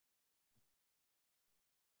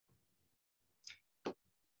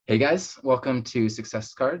Hey guys, welcome to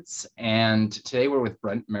Success Cards. And today we're with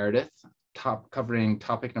Brent Meredith, covering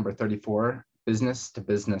topic number 34, business to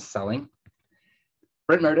business selling.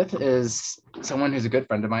 Brent Meredith is someone who's a good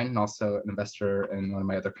friend of mine and also an investor in one of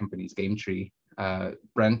my other companies, GameTree.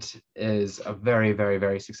 Brent is a very, very,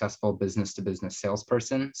 very successful business to business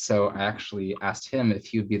salesperson. So I actually asked him if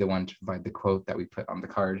he would be the one to provide the quote that we put on the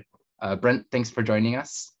card. Brent, thanks for joining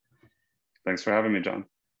us. Thanks for having me, John.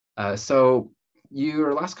 So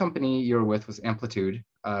your last company you were with was Amplitude,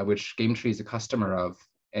 which GameTree is a customer of,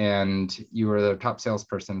 and you were the top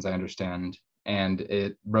salesperson, as I understand, and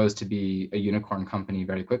it rose to be a unicorn company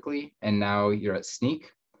very quickly. And now you're at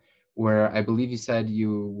Sneak, where I believe you said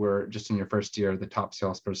you were just in your first year the top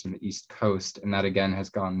salesperson on the East Coast, and that again has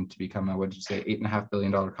gone to become a, what did you say, $8.5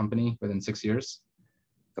 billion company within 6 years?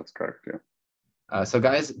 That's correct, yeah. So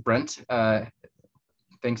guys, Brent,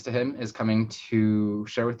 thanks to him, is coming to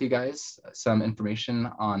share with you guys some information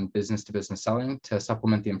on business to business selling to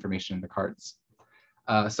supplement the information in the cards.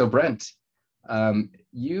 So Brent,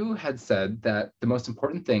 you had said that the most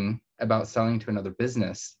important thing about selling to another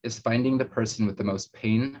business is finding the person with the most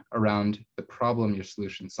pain around the problem your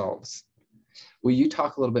solution solves. Will you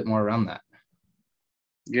talk a little bit more around that?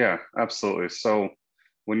 Yeah, absolutely. So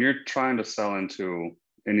when you're trying to sell into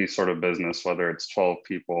any sort of business, whether it's 12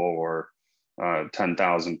 people or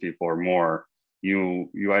 10,000 people or more, you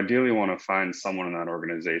ideally want to find someone in that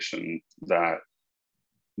organization that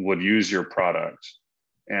would use your product.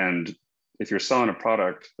 And if you're selling a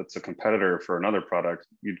product that's a competitor for another product,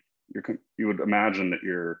 you would imagine that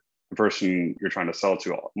the person you're trying to sell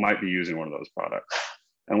to might be using one of those products.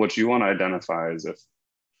 And what you want to identify is if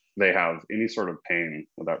they have any sort of pain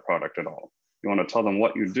with that product at all. You want to tell them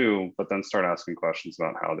what you do, but then start asking questions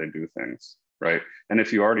about how they do things, right? And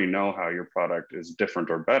if you already know how your product is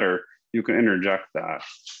different or better, you can interject that,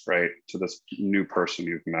 right, to this new person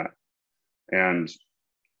you've met. And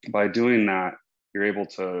by doing that, you're able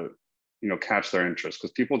to, catch their interest,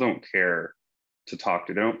 because people don't care to talk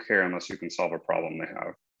to. They don't care unless you can solve a problem they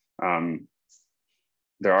have.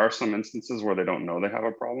 There are some instances where they don't know they have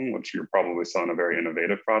a problem, which you're probably selling a very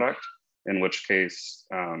innovative product, in which case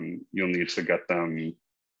you'll need to get them,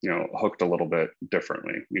 hooked a little bit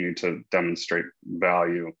differently. You need to demonstrate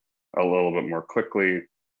value a little bit more quickly.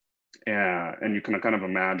 And you can kind of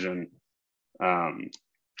imagine,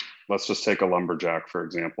 let's just take a lumberjack, for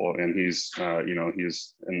example, and he's in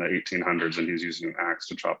the 1800s and he's using an axe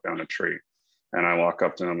to chop down a tree. And I walk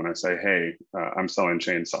up to him and I say, hey, I'm selling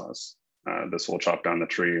chainsaws. This will chop down the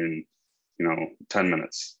tree in, 10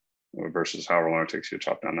 minutes versus however long it takes you to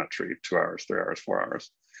chop down that tree, 2 hours, 3 hours, 4 hours.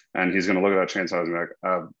 And he's going to look at that chainsaw and be like,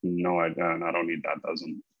 I have no idea, and I don't need that.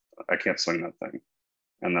 I can't swing that thing.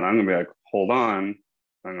 And then I'm going to be like, hold on.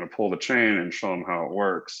 I'm going to pull the chain and show him how it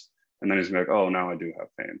works. And then he's going to be like, oh, now I do have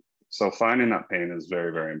pain. So finding that pain is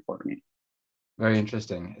very, very important. Very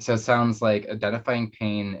interesting. So it sounds like identifying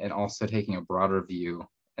pain and also taking a broader view,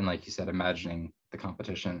 and like you said, imagining the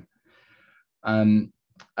competition.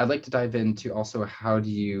 I'd like to dive into also, how do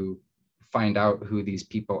you find out who these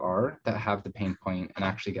people are that have the pain point and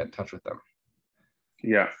actually get in touch with them?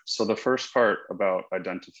 Yeah. So the first part about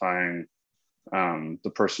identifying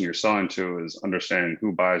the person you're selling to is understanding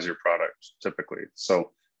who buys your product typically.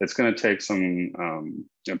 So it's going to take some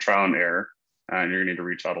trial and error, and you're going to need to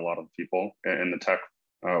reach out a lot of people in the tech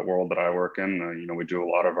world that I work in. We do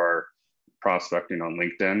a lot of our prospecting on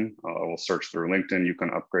LinkedIn. We'll search through LinkedIn. You can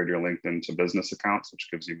upgrade your LinkedIn to business accounts, which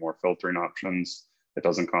gives you more filtering options. It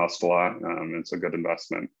doesn't cost a lot. It's a good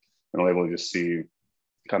investment. And we'll be able to see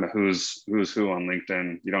kind of who's who on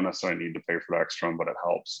LinkedIn. You don't necessarily need to pay for the extra, but it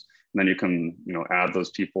helps. And then you can, add those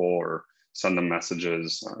people or send them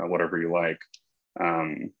messages, whatever you like.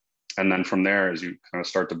 And then from there, as you kind of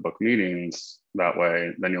start to book meetings that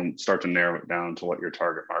way, then you'll start to narrow it down to what your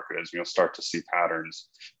target market is. You'll start to see patterns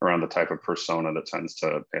around the type of persona that tends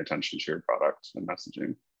to pay attention to your product and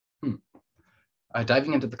messaging.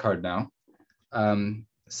 Diving into the card now.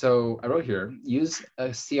 So I wrote here, use a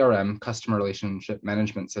CRM, customer relationship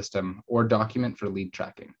management system, or document for lead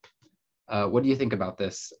tracking. What do you think about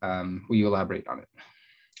this? Will you elaborate on it?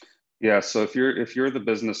 Yeah, so if you're the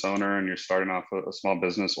business owner and you're starting off a small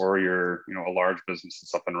business, or you're a large business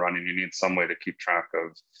that's up and running, you need some way to keep track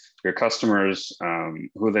of your customers,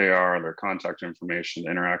 who they are, their contact information, the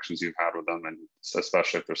interactions you've had with them, and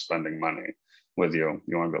especially if they're spending money with you,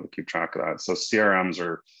 you want to be able to keep track of that. So CRMs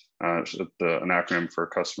are an acronym for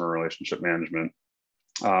customer relationship management.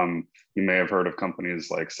 You may have heard of companies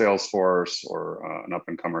like Salesforce or an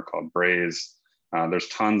up-and-comer called Braze. There's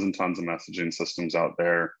tons and tons of messaging systems out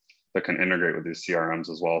there that can integrate with these CRMs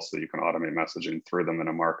as well, so that you can automate messaging through them in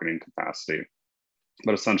a marketing capacity.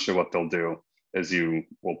 But essentially what they'll do is you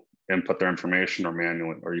will input their information or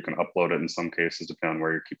manually, or you can upload it in some cases, depending on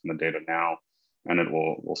where you're keeping the data now, and it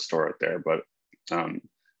will store it there. But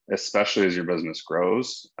especially as your business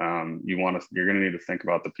grows, you're going to need to think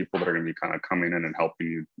about the people that are going to be kind of coming in and helping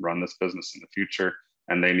you run this business in the future,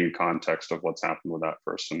 and they need context of what's happened with that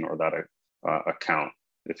person or that account,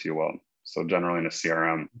 if you will. So generally in a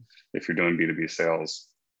CRM, if you're doing B2B sales,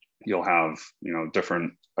 you'll have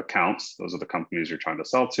different accounts. Those are the companies you're trying to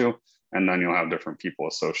sell to, and then you'll have different people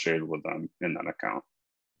associated with them in that account.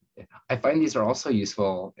 I find these are also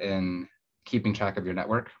useful in keeping track of your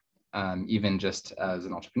network, even just as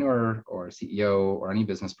an entrepreneur or a CEO or any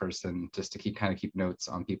business person, just to keep notes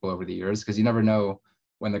on people over the years, because you never know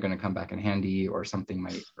when they're going to come back in handy or something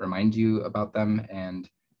might remind you about them. And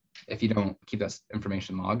if you don't keep that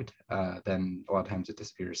information logged, then a lot of times it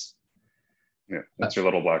disappears. Yeah, that's your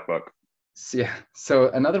little black book. So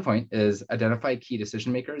another point is identify key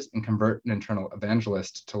decision makers and convert an internal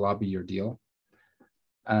evangelist to lobby your deal.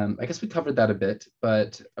 I guess we covered that a bit,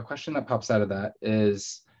 but a question that pops out of that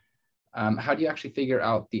is, how do you actually figure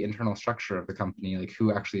out the internal structure of the company? Like,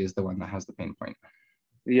 who actually is the one that has the pain point?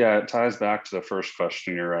 Yeah, it ties back to the first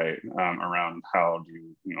question. You're right, around how do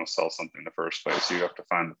you sell something in the first place. So you have to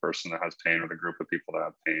find the person that has pain or the group of people that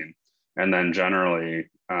have pain. And then generally,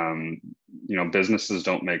 businesses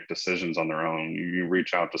don't make decisions on their own. You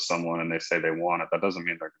reach out to someone and they say they want it. That doesn't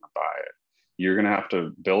mean they're going to buy it. You're going to have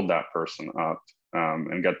to build that person up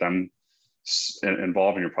and get them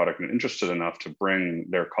involved in your product and interested enough to bring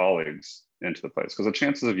their colleagues into the place. Because the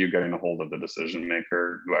chances of you getting a hold of the decision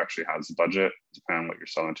maker who actually has the budget, depending on what you're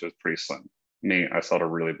selling to, is pretty slim. Me, I sell to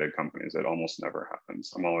really big companies. It almost never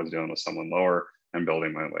happens. I'm always dealing with someone lower and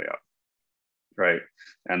building my way up. Right.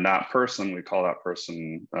 And that person, we call that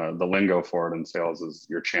person, the lingo for it in sales is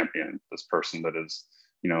your champion. This person that is,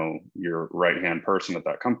 your right-hand person at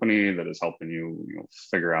that company that is helping you,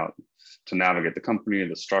 figure out to navigate the company,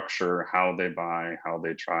 the structure, how they buy, how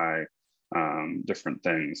they try different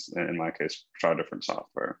things. In my case, try different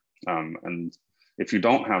software. And if you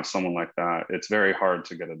don't have someone like that, it's very hard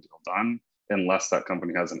to get a deal done unless that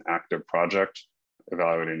company has an active project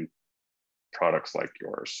evaluating products like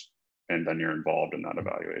yours. And then you're involved in that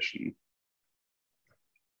evaluation.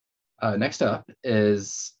 Next up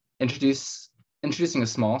is introducing a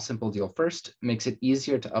small, simple deal first makes it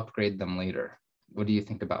easier to upgrade them later. What do you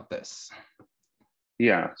think about this?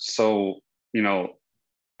 Yeah, so,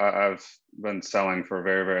 I've been selling for a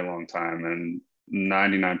very, very long time, and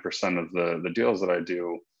 99% of the deals that I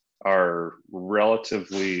do are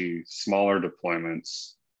relatively smaller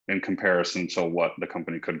deployments in comparison to what the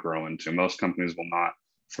company could grow into. Most companies will not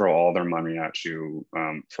throw all their money at you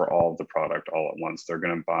for all of the product all at once. They're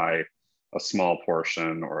going to buy a small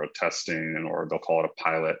portion or a testing, or they'll call it a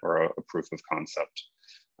pilot or a proof of concept,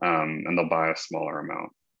 and they'll buy a smaller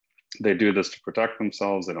amount. They do this to protect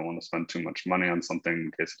themselves. They don't want to spend too much money on something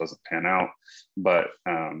in case it doesn't pan out, but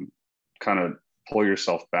kind of pull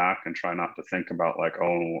yourself back and try not to think about like,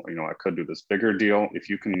 oh, I could do this bigger deal. If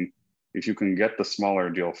you can get the smaller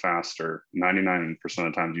deal faster, 99% of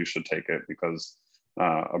the times you should take it, because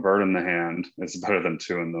a bird in the hand is better than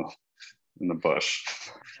two in the bush,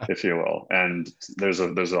 if you will. And there's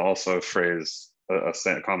also a phrase,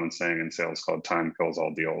 a common saying in sales called "time kills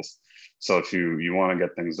all deals." So if you want to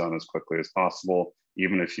get things done as quickly as possible,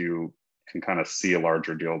 even if you can kind of see a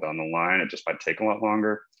larger deal down the line, it just might take a lot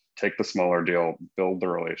longer. Take the smaller deal, build the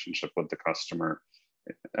relationship with the customer,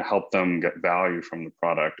 help them get value from the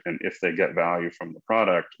product. And if they get value from the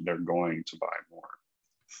product, they're going to buy more.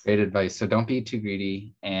 Great advice. So don't be too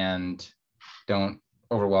greedy and don't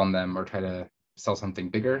overwhelm them or try to sell something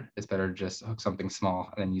bigger. It's better to just hook something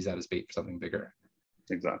small and then use that as bait for something bigger.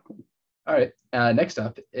 Exactly. All right. Next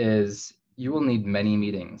up is you will need many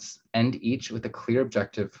meetings, end each with a clear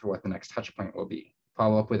objective for what the next touch point will be.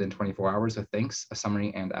 Follow up within 24 hours with thanks, a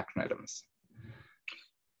summary, and action items.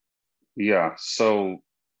 Yeah. So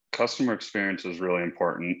customer experience is really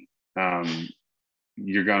important.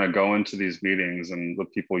 You're going to go into these meetings and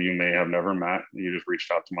with people you may have never met. You just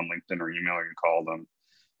reached out to them on LinkedIn or email, or you called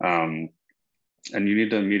them. And you need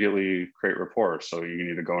to immediately create rapport. So you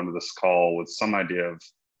need to go into this call with some idea of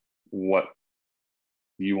what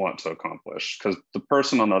you want to accomplish, because the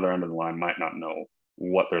person on the other end of the line might not know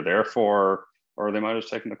what they're there for, or they might have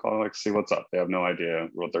taken the call like, see what's up. They have no idea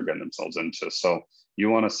what they're getting themselves into. So you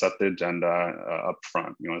want to set the agenda up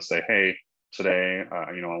front. You want to say, hey, today,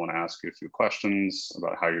 I want to ask you a few questions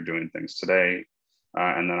about how you're doing things today.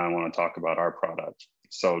 And then I want to talk about our product.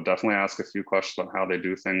 So definitely ask a few questions about how they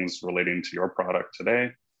do things relating to your product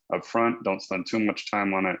today up front. Don't spend too much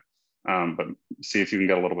time on it, but see if you can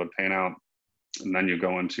get a little bit of pain out. And then you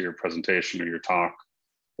go into your presentation or your talk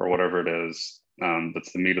or whatever it is,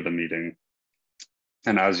 that's the meat of the meeting.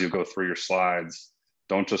 And as you go through your slides,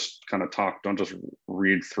 don't just kind of talk, don't just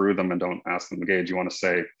read through them and don't ask them to engage. You want to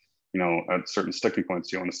say, at certain sticking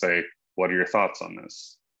points, you want to say, what are your thoughts on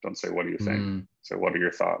this? Don't say, what do you think? Say, what are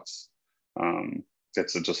your thoughts?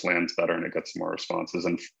 It just lands better and it gets more responses.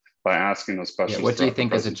 And by asking those questions, what do you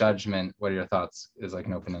think is a judgment? What are your thoughts? Is like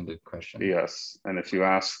an open-ended question. Yes, and if you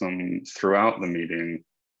ask them throughout the meeting,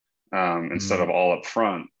 instead of all up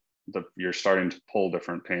front, you're starting to pull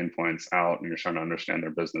different pain points out and you're trying to understand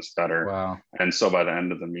their business better. Wow. And so by the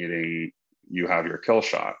end of the meeting, you have your kill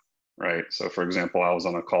shot, right? So for example, I was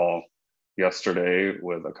on a call yesterday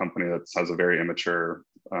with a company that has a very immature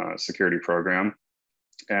security program.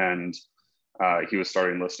 And he was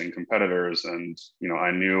starting listing competitors. And,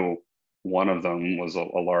 I knew one of them was a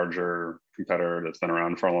larger competitor that's been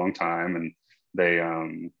around for a long time. And they,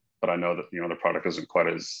 but I know that, the product isn't quite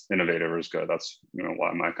as innovative or as good. That's,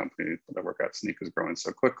 why my company that I work at, Sneak, is growing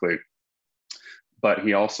so quickly. But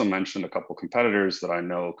he also mentioned a couple competitors that I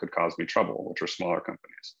know could cause me trouble, which are smaller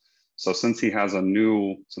companies. So since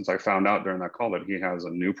I found out during that call that he has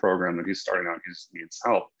a new program that he's starting out, he needs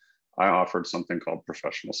help, I offered something called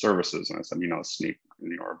professional services. And I said, Sneak,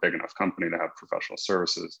 you're a big enough company to have professional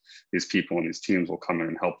services. These people and these teams will come in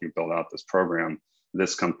and help you build out this program.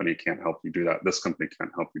 This company can't help you do that. This company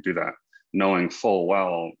can't help you do that. Knowing full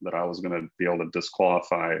well that I was going to be able to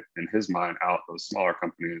disqualify, in his mind, out those smaller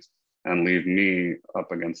companies and leave me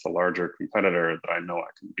up against the larger competitor that I know I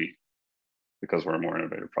can beat because we're a more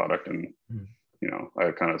innovative product. And,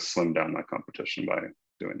 I kind of slimmed down my competition by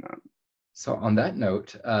doing that. So on that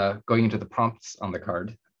note, going into the prompts on the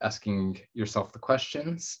card, asking yourself the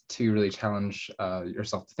questions to really challenge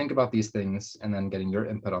yourself to think about these things and then getting your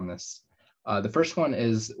input on this. The first one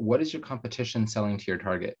is, what is your competition selling to your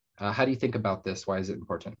target? How do you think about this? Why is it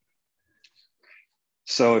important?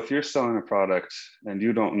 So if you're selling a product and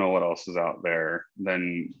you don't know what else is out there,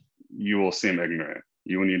 then you will seem ignorant.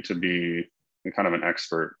 You need to be kind of an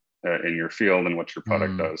expert in your field and what your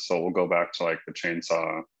product does. So we'll go back to like the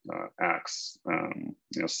chainsaw axe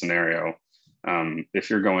scenario. If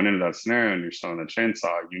you're going into that scenario and you're selling a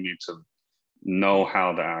chainsaw, you need to know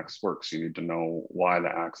how the axe works. You need to know why the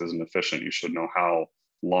axe isn't efficient. You should know how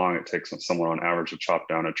long it takes someone on average to chop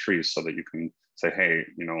down a tree so that you can say, hey,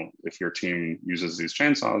 if your team uses these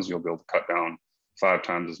chainsaws, you'll be able to cut down 5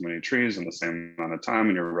 times as many trees in the same amount of time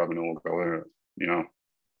and your revenue will go,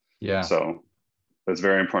 Yeah. So it's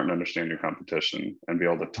very important to understand your competition and be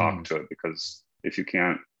able to talk to it, because if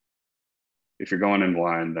you're going in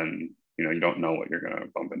blind, then, you don't know what you're going to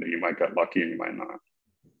bump into. You might get lucky and you might not.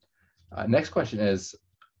 Next question is,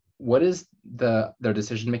 what is their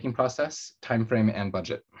decision-making process, time frame, and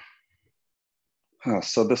budget?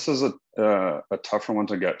 So this is a tougher one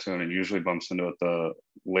to get to, and it usually bumps into at the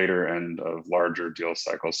later end of larger deal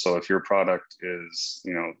cycles. So if your product is,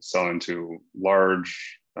 selling to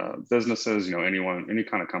large businesses, any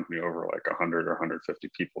kind of company over like 100 or 150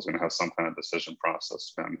 people is going to have some kind of decision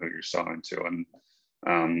process depending on who you're selling to.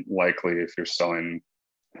 And likely if you're selling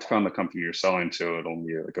on the company you're selling to, it'll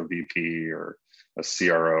be like a VP or a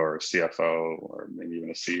CRO or a CFO or maybe even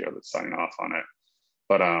a CEO that's signing off on it.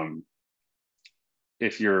 But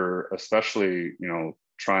if you're especially,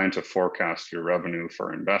 trying to forecast your revenue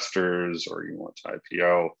for investors or you want to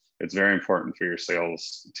IPO, it's very important for your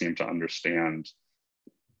sales team to understand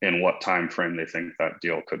in what time frame they think that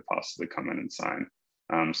deal could possibly come in and sign.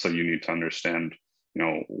 So you need to understand,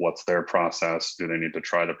 what's their process? Do they need to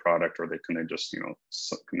try the product, or can they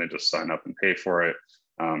just sign up and pay for it?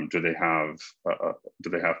 Do they have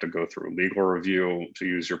to go through a legal review to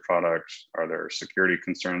use your product? Are there security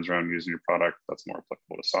concerns around using your product? That's more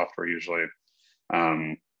applicable to software usually.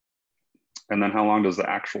 And then how long does the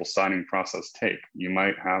actual signing process take? You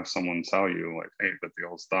might have someone tell you like, hey, the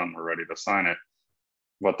deal's done, we're ready to sign it.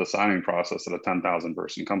 But the signing process at a 10,000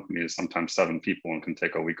 person company is sometimes 7 people and can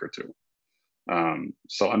take a week or 2.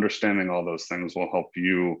 So understanding all those things will help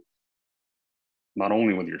you not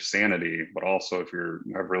only with your sanity, but also if you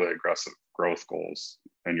have really aggressive growth goals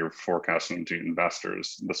and you're forecasting to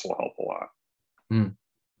investors, this will help a lot.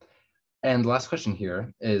 And the last question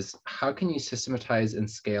here is, how can you systematize and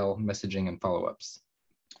scale messaging and follow-ups?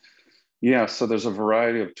 Yeah, so there's a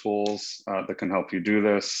variety of tools that can help you do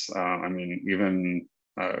this. Even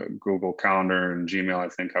Google Calendar and Gmail, I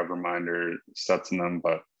think, have reminder sets in them,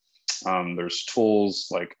 but there's tools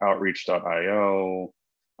like outreach.io.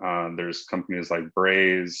 There's companies like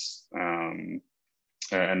Braze and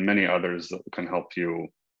many others that can help you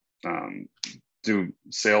do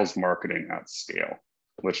sales marketing at scale,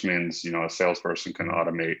 which means, a salesperson can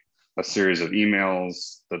automate a series of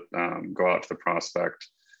emails that go out to the prospect.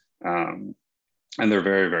 And they're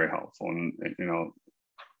very, very helpful. And, you know,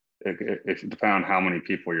 if depending on how many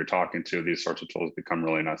people you're talking to, these sorts of tools become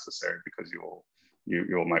really necessary because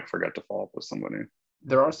you might forget to follow up with somebody.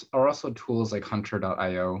 There are also tools like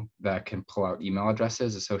hunter.io that can pull out email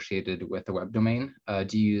addresses associated with a web domain.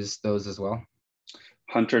 Do you use those as well?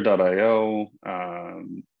 Hunter.io,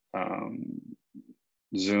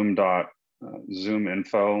 Zoom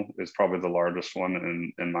info is probably the largest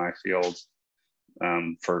one in my field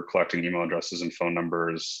for collecting email addresses and phone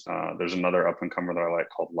numbers. There's another up and comer that I like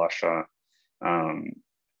called Lusha.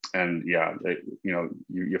 And yeah,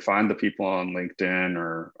 you find the people on LinkedIn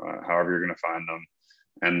or however you're going to find them.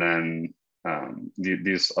 And then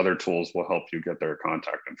these other tools will help you get their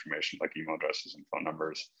contact information, like email addresses and phone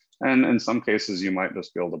numbers. And in some cases, you might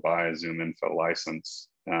just be able to buy a Zoom info license.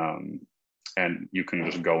 And you can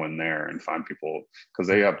just go in there and find people, because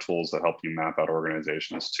they have tools that help you map out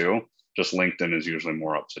organizations too. Just LinkedIn is usually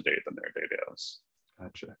more up to date than their data is.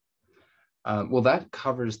 Gotcha. Well, that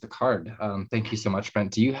covers the card. Thank you so much,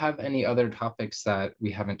 Brent. Do you have any other topics that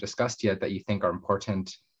we haven't discussed yet that you think are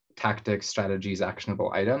important? Tactics, strategies,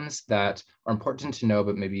 actionable items that are important to know,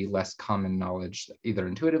 but maybe less common knowledge, either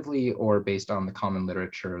intuitively or based on the common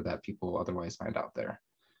literature that people otherwise find out there?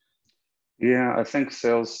 Yeah, I think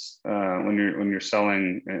sales, when you're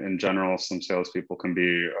selling in general, some salespeople can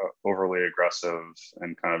be overly aggressive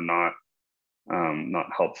and kind of not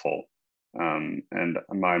helpful. And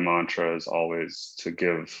my mantra is always to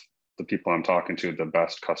give the people I'm talking to the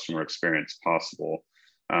best customer experience possible,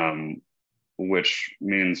 which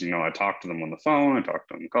means, I talk to them on the phone, I talk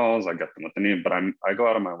to them on calls, I get them what they need, but I go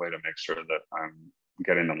out of my way to make sure that I'm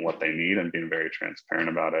getting them what they need and being very transparent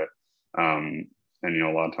about it. And,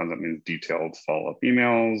 a lot of times that means detailed follow-up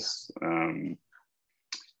emails,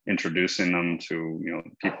 introducing them to,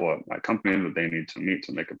 people at my company that they need to meet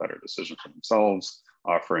to make a better decision for themselves,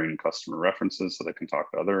 offering customer references so they can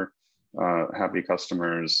talk to other happy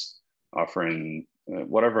customers, offering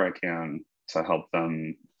whatever I can to help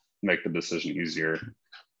them make the decision easier.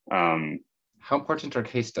 How important are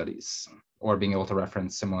case studies or being able to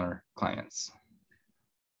reference similar clients?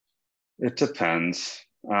 It depends.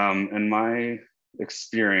 In my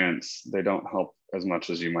experience, they don't help as much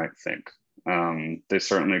as you might think. They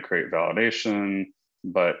certainly create validation,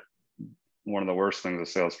 but one of the worst things a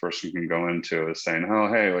salesperson can go into is saying,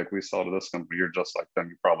 oh, hey, like we sell to this company, you're just like them,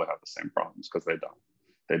 you probably have the same problems, because they don't.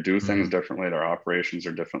 They do things differently, their operations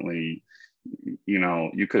are differently.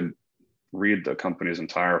 You could read the company's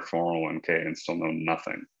entire 401k and still know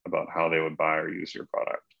nothing about how they would buy or use your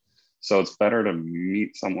product. So it's better to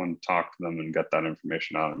meet someone, talk to them, and get that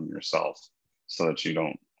information out of them yourself, so that you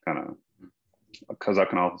don't because that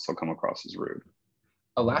can also come across as rude.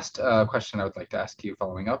 A last question I would like to ask you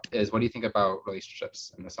following up is, what do you think about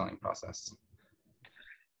relationships in the selling process?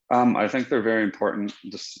 I think they're very important.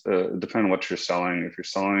 Just depending on what you're selling. If you're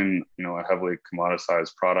selling, a heavily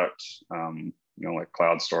commoditized product, like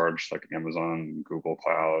cloud storage, like Amazon, Google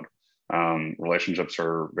Cloud, relationships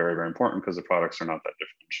are very, very important because the products are not that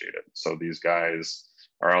differentiated. So these guys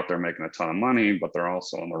are out there making a ton of money, but they're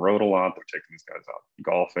also on the road a lot. They're taking these guys out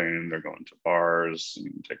golfing, they're going to bars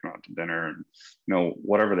and taking them out to dinner, and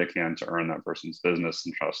whatever they can to earn that person's business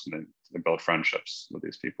and trust, and they build friendships with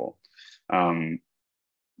these people.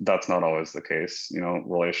 That's not always the case.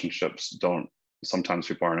 Relationships don't, sometimes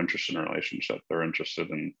people aren't interested in a relationship. They're interested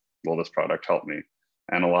in, will this product help me?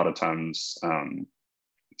 And a lot of times,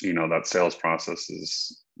 that sales process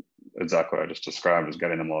is exactly what I just described, is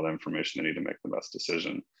getting them all the information they need to make the best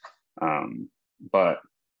decision. But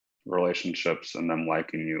relationships and them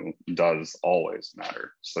liking you does always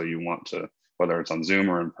matter. So you want to, whether it's on Zoom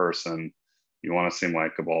or in person, you want to seem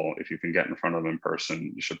likable. If you can get in front of them in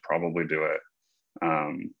person, you should probably do it.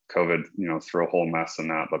 COVID, threw a whole mess in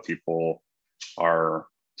that, but people are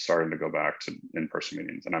starting to go back to in-person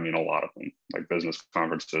meetings. And I mean, a lot of them, like business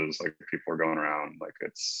conferences, like people are going around, like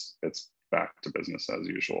it's back to business as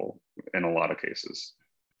usual in a lot of cases.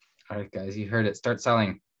 All right, guys, you heard it. Start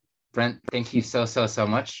selling. Brent, thank you so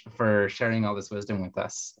much for sharing all this wisdom with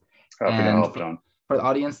us. Happy to help, John. For the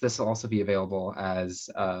audience, this will also be available as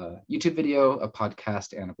a YouTube video, a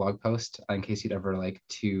podcast, and a blog post in case you'd ever like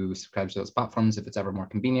to subscribe to those platforms if it's ever more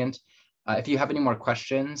convenient. If you have any more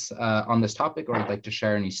questions on this topic, or would like to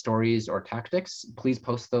share any stories or tactics, please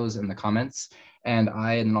post those in the comments. And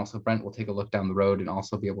I and also Brent will take a look down the road and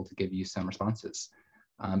also be able to give you some responses.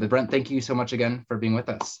 But Brent, thank you so much again for being with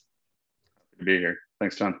us. Good to be here.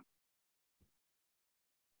 Thanks, John.